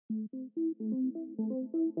Hello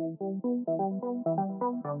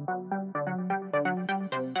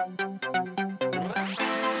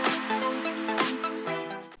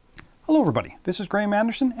everybody, this is Graeme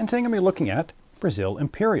Anderson, and today I'm going to be looking at Brazil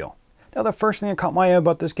Imperial. Now the first thing that caught my eye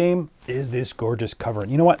about this game is this gorgeous cover.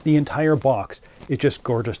 And you know what? The entire box is just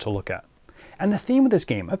gorgeous to look at. And the theme of this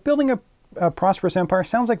game, of building a prosperous empire,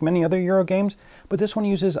 sounds like many other Euro games, but this one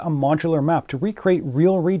uses a modular map to recreate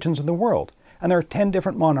real regions of the world. And there are 10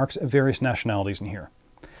 different monarchs of various nationalities in here.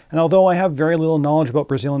 And although I have very little knowledge about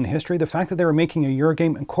Brazilian history, the fact that they were making a Euro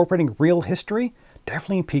game incorporating real history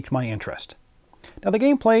definitely piqued my interest. Now the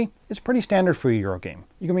gameplay is pretty standard for a Euro game.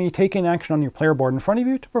 You can be taking action on your player board in front of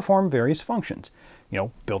you to perform various functions. You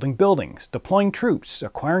know, building buildings, deploying troops,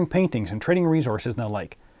 acquiring paintings, and trading resources and the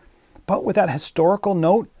like. But with that historical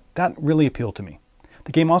note, that really appealed to me.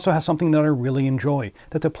 The game also has something that I really enjoy,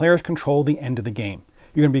 that the players control the end of the game.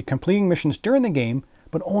 You're going to be completing missions during the game,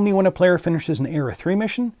 but only when a player finishes an Era 3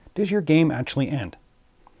 mission does your game actually end.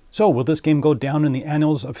 So will this game go down in the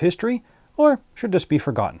annals of history, or should this be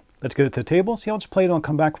forgotten? Let's get it to the table, see how it's played, and I'll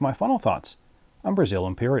come back for my final thoughts on Brazil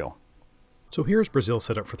Imperial. So here's Brazil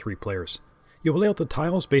set up for 3 players. You will lay out the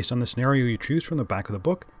tiles based on the scenario you choose from the back of the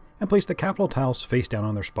book, and place the capital tiles face down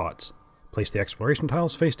on their spots. Place the exploration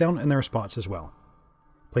tiles face down in their spots as well.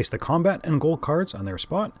 Place the combat and gold cards on their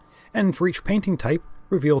spot, and for each painting type,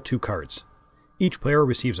 reveal 2 cards. Each player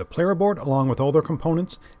receives a player board along with all their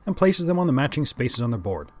components, and places them on the matching spaces on the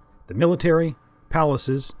board. The military,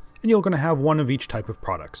 palaces, and you're going to have one of each type of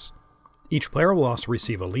products. Each player will also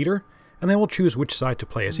receive a leader, and they will choose which side to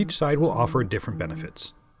play, as each side will offer different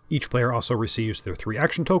benefits. Each player also receives their 3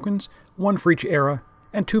 action tokens, 1 for each era,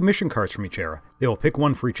 and 2 mission cards from each era. They will pick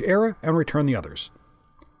 1 for each era and return the others.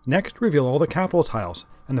 Next, reveal all the capital tiles,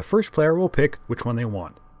 and the first player will pick which one they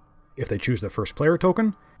want. If they choose the first player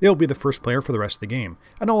token, they will be the first player for the rest of the game,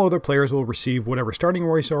 and all other players will receive whatever starting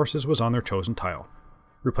resources was on their chosen tile.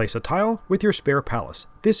 Replace a tile with your spare palace.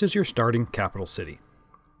 This is your starting capital city.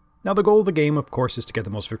 Now the goal of the game, of course, is to get the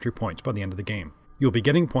most victory points by the end of the game. You'll be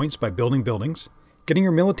getting points by building buildings, getting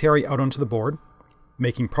your military out onto the board,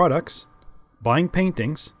 making products, buying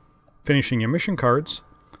paintings, finishing your mission cards,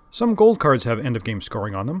 some gold cards have end of game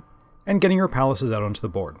scoring on them, and getting your palaces out onto the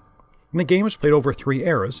board. And the game is played over 3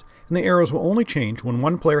 eras, and the eras will only change when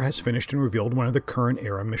one player has finished and revealed one of the current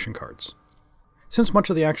era mission cards. Since much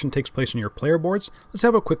of the action takes place on your player boards, let's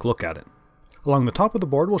have a quick look at it. Along the top of the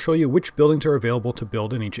board will show you which buildings are available to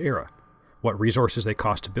build in each era, what resources they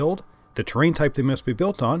cost to build, the terrain type they must be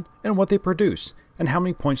built on, and what they produce, and how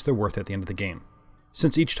many points they're worth at the end of the game.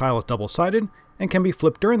 Since each tile is double-sided and can be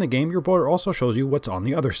flipped during the game, your board also shows you what's on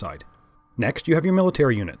the other side. Next, you have your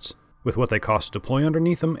military units, with what they cost to deploy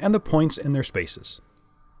underneath them and the points in their spaces.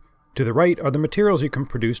 To the right are the materials you can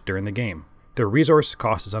produce during the game. Their resource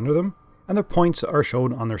cost is under them, and the points are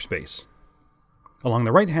shown on their space. Along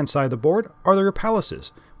the right hand side of the board are your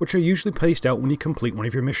palaces, which are usually placed out when you complete one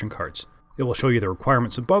of your mission cards. It will show you the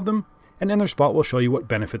requirements above them, and in their spot will show you what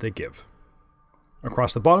benefit they give.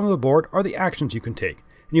 Across the bottom of the board are the actions you can take,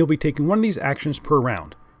 and you'll be taking one of these actions per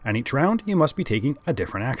round, and each round you must be taking a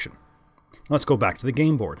different action. Let's go back to the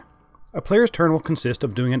game board. A player's turn will consist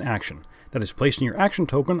of doing an action that is placing your action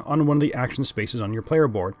token on one of the action spaces on your player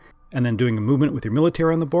board, and then doing a movement with your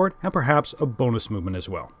military on the board, and perhaps a bonus movement as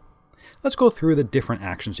well. Let's go through the different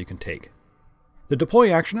actions you can take. The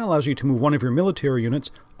deploy action allows you to move one of your military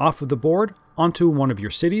units off of the board onto one of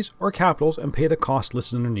your cities or capitals and pay the cost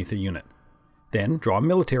listed underneath the unit. Then draw a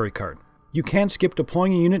military card. You can skip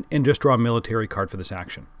deploying a unit and just draw a military card for this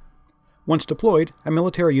action. Once deployed, a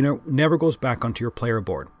military unit never goes back onto your player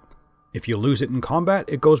board. If you lose it in combat,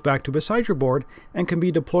 it goes back to beside your board and can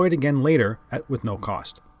be deployed again later with no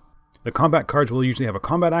cost. The combat cards will usually have a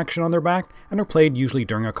combat action on their back and are played usually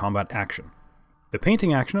during a combat action. The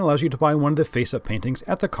painting action allows you to buy one of the face-up paintings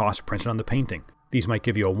at the cost printed on the painting. These might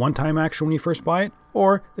give you a one-time action when you first buy it,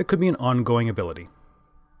 or it could be an ongoing ability.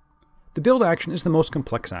 The build action is the most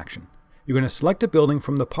complex action. You're going to select a building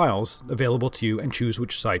from the piles available to you and choose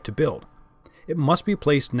which side to build. It must be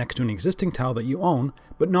placed next to an existing tile that you own,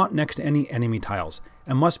 but not next to any enemy tiles,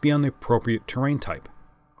 and must be on the appropriate terrain type.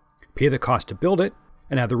 Pay the cost to build it,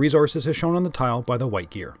 and have the resources as shown on the tile by the white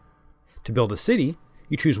gear. To build a city,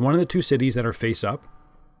 you choose one of the 2 cities that are face up,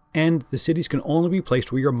 and the cities can only be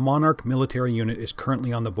placed where your monarch military unit is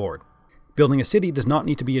currently on the board. Building a city does not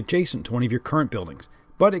need to be adjacent to one of your current buildings,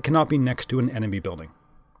 but it cannot be next to an enemy building.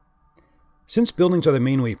 Since buildings are the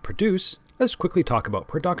main way to produce, let's quickly talk about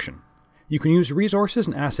production. You can use resources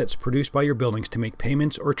and assets produced by your buildings to make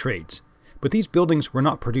payments or trades, but these buildings will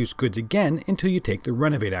not produce goods again until you take the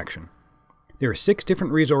renovate action. There are 6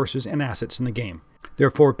 different resources and assets in the game. There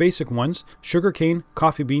are 4 basic ones: sugarcane,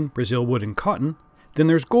 coffee bean, Brazil wood, and cotton. Then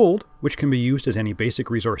there's gold, which can be used as any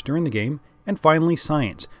basic resource during the game. And finally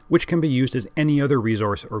science, which can be used as any other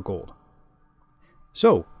resource or gold.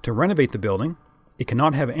 So, to renovate the building, it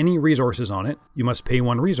cannot have any resources on it. You must pay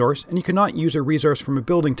 1 resource, and you cannot use a resource from a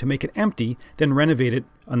building to make it empty, then renovate it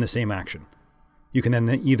on the same action. You can then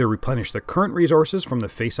either replenish the current resources from the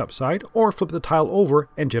face-up side, or flip the tile over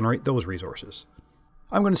and generate those resources.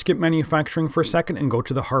 I'm going to skip manufacturing for a second and go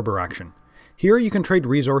to the harbor action. Here you can trade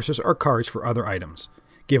resources or cards for other items.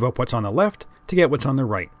 Give up what's on the left to get what's on the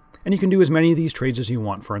right, and you can do as many of these trades as you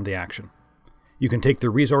want for the action. You can take the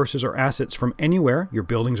resources or assets from anywhere, your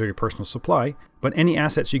buildings or your personal supply, but any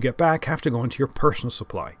assets you get back have to go into your personal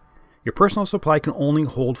supply. Your personal supply can only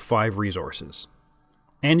hold 5 resources.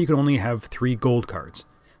 And you can only have 3 gold cards.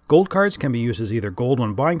 Gold cards can be used as either gold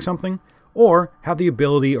when buying something, or have the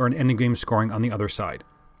ability or an endgame scoring on the other side.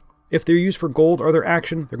 If they're used for gold or their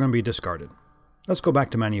action, they're going to be discarded. Let's go back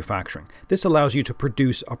to manufacturing. This allows you to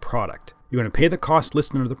produce a product. You're going to pay the cost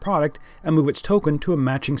listed under the product and move its token to a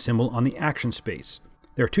matching symbol on the action space.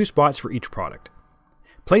 There are 2 spots for each product.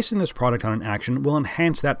 Placing this product on an action will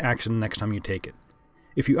enhance that action the next time you take it.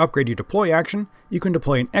 If you upgrade your deploy action, you can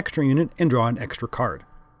deploy an extra unit and draw an extra card.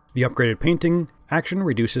 The upgraded painting action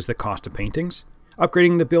reduces the cost of paintings.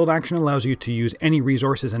 Upgrading the build action allows you to use any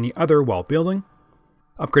resource as any other while building.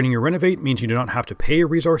 Upgrading your renovate means you do not have to pay a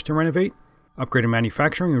resource to renovate. Upgraded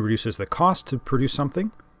manufacturing reduces the cost to produce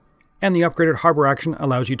something. And the upgraded harbor action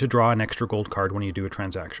allows you to draw an extra gold card when you do a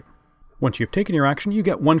transaction. Once you've taken your action, you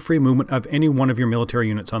get 1 free movement of any one of your military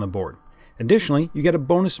units on the board. Additionally, you get a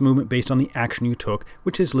bonus movement based on the action you took,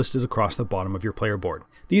 which is listed across the bottom of your player board.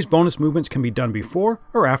 These bonus movements can be done before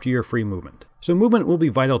or after your free movement. So movement will be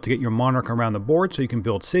vital to get your monarch around the board so you can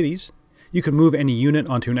build cities. You can move any unit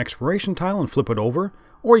onto an exploration tile and flip it over,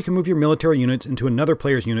 or you can move your military units into another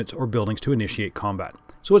player's units or buildings to initiate combat.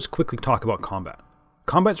 So let's quickly talk about combat.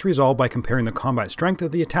 Combat's resolved by comparing the combat strength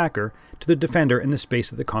of the attacker to the defender in the space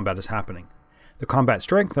that the combat is happening. The combat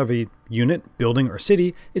strength of a unit, building, or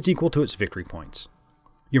city is equal to its victory points.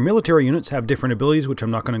 Your military units have different abilities, which I'm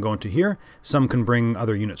not going to go into here. Some can bring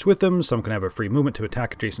other units with them, some can have a free movement to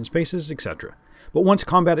attack adjacent spaces, etc. But once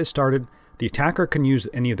combat is started, the attacker can use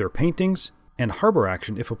any of their paintings and harbor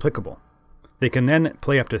action if applicable. They can then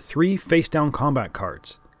play up to 3 face-down combat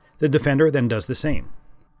cards. The defender then does the same.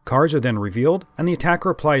 Cards are then revealed, and the attacker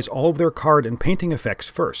applies all of their card and painting effects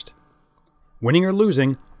first. Winning or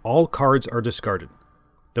losing, all cards are discarded.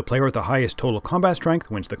 The player with the highest total combat strength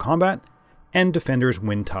wins the combat, and defenders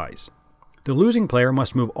win ties. The losing player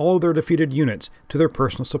must move all of their defeated units to their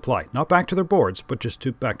personal supply, not back to their boards, but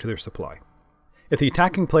just back to their supply. If the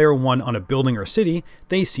attacking player won on a building or city,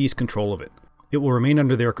 they seize control of it. It will remain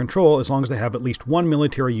under their control as long as they have at least 1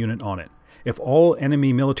 military unit on it. If all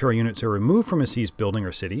enemy military units are removed from a seized building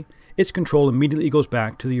or city, its control immediately goes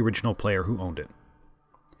back to the original player who owned it.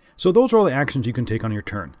 So those are all the actions you can take on your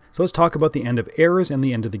turn. So let's talk about the end of eras and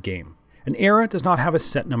the end of the game. An era does not have a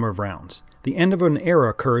set number of rounds. The end of an era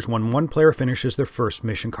occurs when one player finishes their first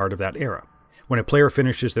mission card of that era. When a player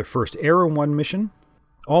finishes their first Era 1 mission,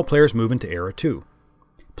 all players move into Era 2.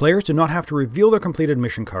 Players do not have to reveal their completed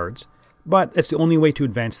mission cards, but that's the only way to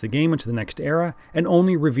advance the game into the next era, and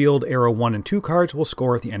only revealed Era 1 and 2 cards will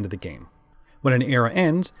score at the end of the game. When an era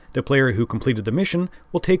ends, the player who completed the mission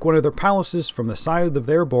will take one of their palaces from the side of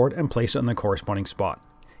their board and place it on the corresponding spot.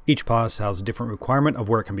 Each palace has a different requirement of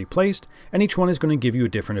where it can be placed, and each one is going to give you a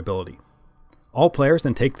different ability. All players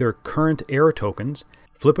then take their current era tokens,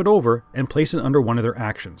 flip it over, and place it under one of their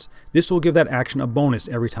actions. This will give that action a bonus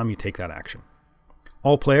every time you take that action.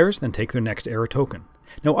 All players then take their next era token.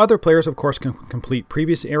 Now other players of course can complete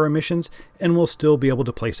previous era missions and will still be able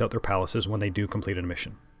to place out their palaces when they do complete a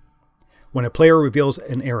mission. When a player reveals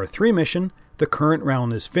an Era 3 mission, the current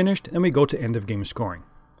round is finished and we go to end of game scoring.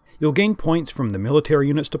 You'll gain points from the military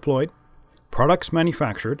units deployed, products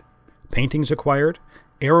manufactured, paintings acquired,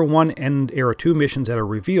 Era 1 and Era 2 missions that are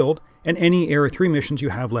revealed, and any Era 3 missions you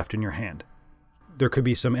have left in your hand. There could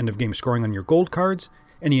be some end of game scoring on your gold cards,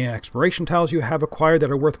 any exploration tiles you have acquired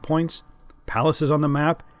that are worth points, palaces on the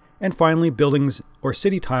map, and finally buildings or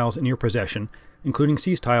city tiles in your possession, including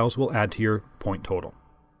siege tiles, will add to your point total.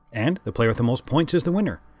 And the player with the most points is the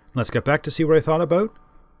winner. Let's get back to see what I thought about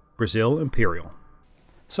Brazil Imperial.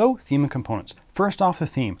 So, theme and components. First off, the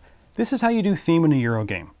theme. This is how you do theme in a Euro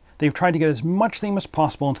game. They've tried to get as much theme as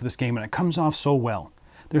possible into this game and it comes off so well.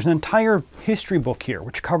 There's an entire history book here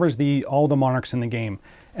which covers all the monarchs in the game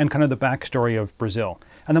and kind of the backstory of Brazil.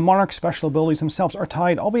 And the monarch's special abilities themselves are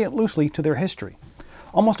tied, albeit loosely, to their history.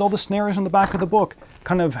 Almost all the scenarios in the back of the book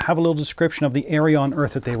kind of have a little description of the area on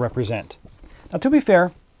Earth that they represent. Now, to be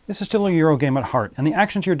fair, this is still a Euro game at heart, and the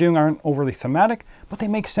actions you're doing aren't overly thematic, but they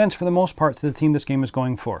make sense for the most part to the theme this game is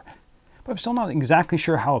going for. But I'm still not exactly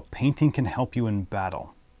sure how a painting can help you in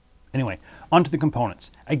battle. Anyway, onto the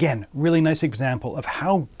components. Again, really nice example of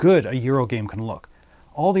how good a Euro game can look.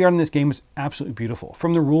 All the art in this game is absolutely beautiful,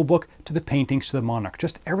 from the rulebook to the paintings to the monarch.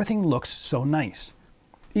 Just everything looks so nice.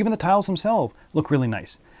 Even the tiles themselves look really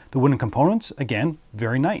nice. The wooden components, again,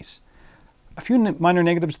 very nice. A few minor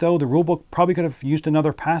negatives though. The rulebook probably could have used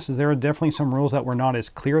another pass, as there are definitely some rules that were not as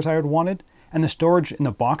clear as I would wanted. And the storage in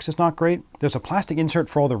the box is not great. There's a plastic insert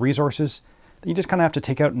for all the resources that you just kind of have to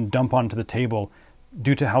take out and dump onto the table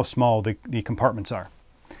due to how small the compartments are.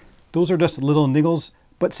 Those are just little niggles,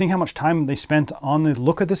 but seeing how much time they spent on the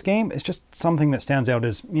look of this game is just something that stands out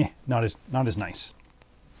as not as nice.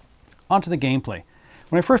 Onto the gameplay.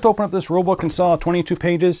 When I first opened up this rulebook and saw 22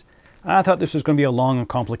 pages, I thought this was going to be a long and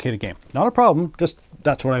complicated game. Not a problem, just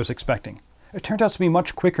that's what I was expecting. It turned out to be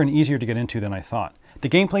much quicker and easier to get into than I thought. The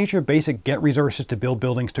gameplay is your basic get resources to build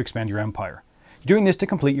buildings to expand your empire. You're doing this to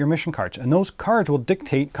complete your mission cards, and those cards will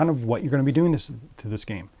dictate kind of what you're going to be doing to this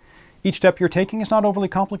game. Each step you're taking is not overly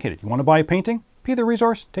complicated. You want to buy a painting? Pay the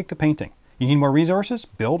resource, take the painting. You need more resources?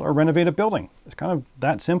 Build or renovate a building. It's kind of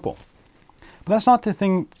that simple. But that's not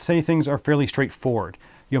to say things are fairly straightforward.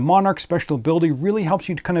 Your monarch special ability really helps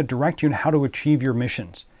you to kind of direct you on how to achieve your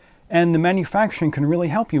missions. And the manufacturing can really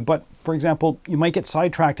help you, but for example, you might get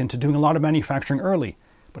sidetracked into doing a lot of manufacturing early.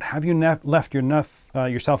 But have you left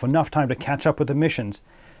yourself enough time to catch up with the missions,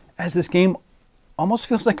 as this game almost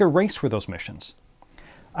feels like a race for those missions.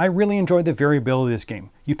 I really enjoyed the variability of this game.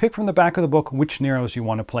 You pick from the back of the book which scenarios you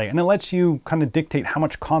want to play, and it lets you kind of dictate how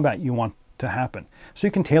much combat you want to happen, so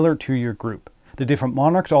you can tailor it to your group. The different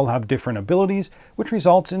monarchs all have different abilities, which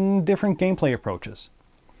results in different gameplay approaches.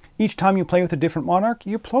 Each time you play with a different monarch,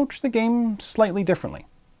 you approach the game slightly differently.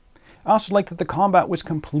 I also like that the combat was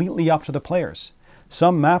completely up to the players.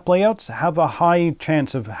 Some map layouts have a high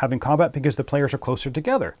chance of having combat because the players are closer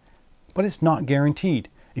together, but it's not guaranteed.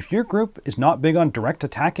 If your group is not big on direct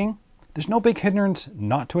attacking, there's no big hindrance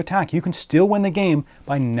not to attack. You can still win the game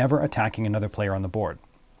by never attacking another player on the board.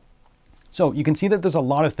 So you can see that there's a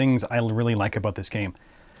lot of things I really like about this game,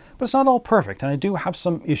 but it's not all perfect, and I do have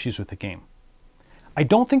some issues with the game. I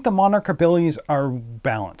don't think the monarch abilities are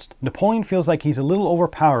balanced. Napoleon feels like he's a little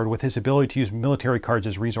overpowered with his ability to use military cards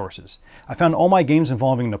as resources. I found all my games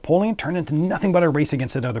involving Napoleon turned into nothing but a race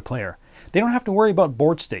against another player. They don't have to worry about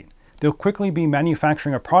board state. They'll quickly be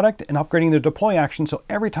manufacturing a product and upgrading their deploy action, so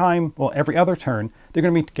every other turn, they're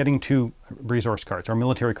going to be getting 2 resource cards, or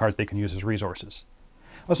military cards they can use as resources.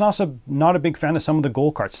 I was also not a big fan of some of the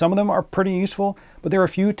gold cards. Some of them are pretty useful, but there are a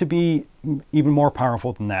few to be even more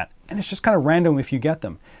powerful than that. And it's just kind of random if you get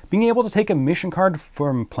them. Being able to take a mission card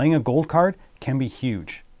from playing a gold card can be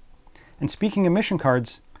huge. And speaking of mission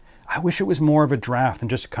cards, I wish it was more of a draft than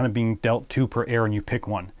just kind of being dealt 2 per air and you pick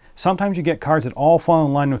one. Sometimes you get cards that all fall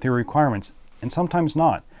in line with your requirements, and sometimes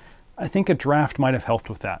not. I think a draft might have helped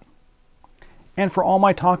with that. And for all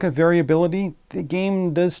my talk of variability, the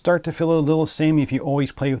game does start to feel a little samey if you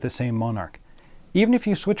always play with the same monarch. Even if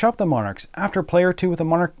you switch up the monarchs, after a play or 2 with a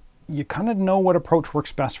monarch, you kind of know what approach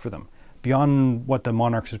works best for them. Beyond what the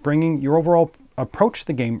monarchs is bringing, your overall approach to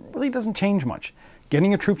the game really doesn't change much.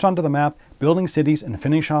 Getting your troops onto the map, building cities, and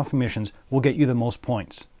finishing off missions will get you the most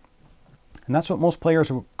points. And that's what most players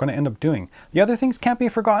are going to end up doing. The other things can't be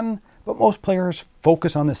forgotten, but most players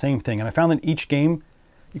focus on the same thing. And I found that each game,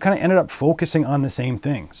 you kind of ended up focusing on the same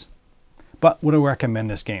things. But would I recommend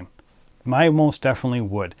this game? I most definitely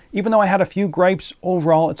would. Even though I had a few gripes,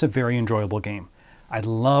 overall it's a very enjoyable game. I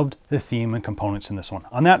loved the theme and components in this one.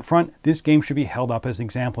 On that front, this game should be held up as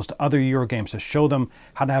examples to other Euro games to show them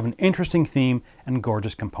how to have an interesting theme and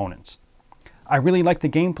gorgeous components. I really like the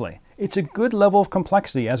gameplay. It's a good level of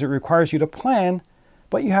complexity as it requires you to plan,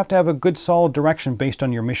 but you have to have a good solid direction based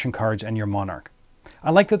on your mission cards and your monarch.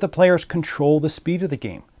 I like that the players control the speed of the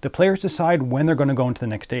game. The players decide when they're going to go into the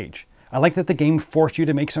next stage. I like that the game forced you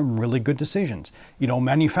to make some really good decisions.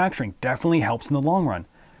 Manufacturing definitely helps in the long run.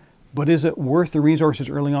 But is it worth the resources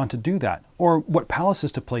early on to do that? Or what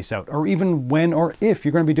palaces to place out? Or even when or if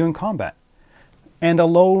you're going to be doing combat? And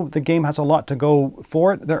although the game has a lot to go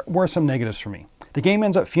for it, there were some negatives for me. The game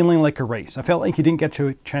ends up feeling like a race. I felt like you didn't get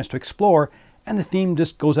a chance to explore, and the theme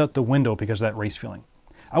just goes out the window because of that race feeling.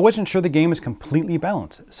 I wasn't sure the game is completely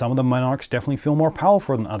balanced. Some of the monarchs definitely feel more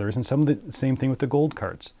powerful than others, and some of the same thing with the gold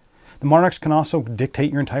cards. The monarchs can also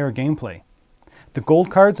dictate your entire gameplay. The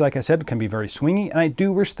gold cards, like I said, can be very swingy, and I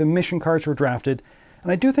do wish the mission cards were drafted,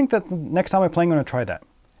 and I do think that the next time I play I'm going to try that.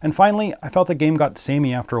 And finally, I felt the game got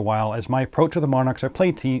samey after a while as my approach to the monarchs I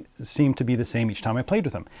played seemed to be the same each time I played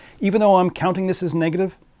with them. Even though I'm counting this as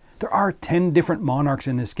negative, there are 10 different monarchs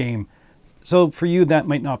in this game, so for you that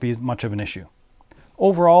might not be much of an issue.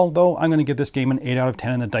 Overall, though, I'm going to give this game an 8 out of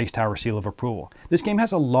 10 in the Dice Tower seal of approval. This game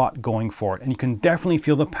has a lot going for it, and you can definitely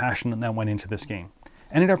feel the passion that went into this game.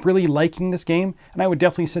 I ended up really liking this game, and I would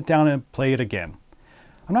definitely sit down and play it again.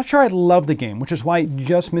 I'm not sure I love the game, which is why it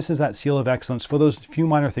just misses that seal of excellence for those few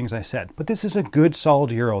minor things I said, but this is a good solid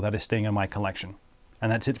Euro that is staying in my collection.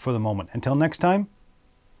 And that's it for the moment. Until next time,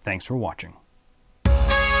 thanks for watching.